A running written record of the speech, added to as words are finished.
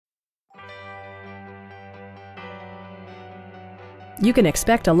You can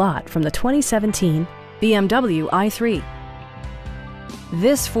expect a lot from the 2017 BMW i3.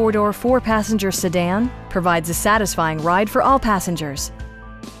 This four-door, four-passenger sedan provides a satisfying ride for all passengers.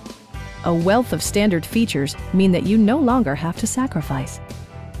 A wealth of standard features mean that you no longer have to sacrifice,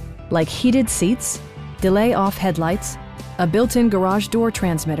 like heated seats, delay-off headlights, a built-in garage door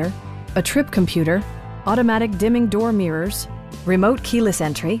transmitter, a trip computer, automatic dimming door mirrors, remote keyless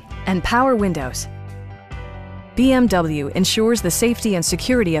entry, and power windows. BMW ensures the safety and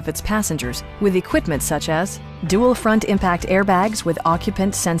security of its passengers with equipment such as dual front impact airbags with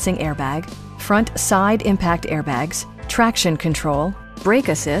occupant sensing airbag, front side impact airbags, traction control, brake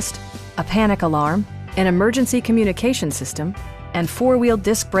assist, a panic alarm, an emergency communication system, and four-wheel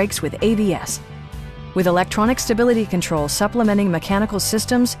disc brakes with ABS. With electronic stability control supplementing mechanical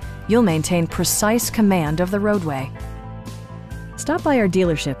systems, you'll maintain precise command of the roadway. Stop by our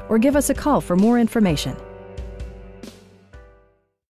dealership or give us a call for more information.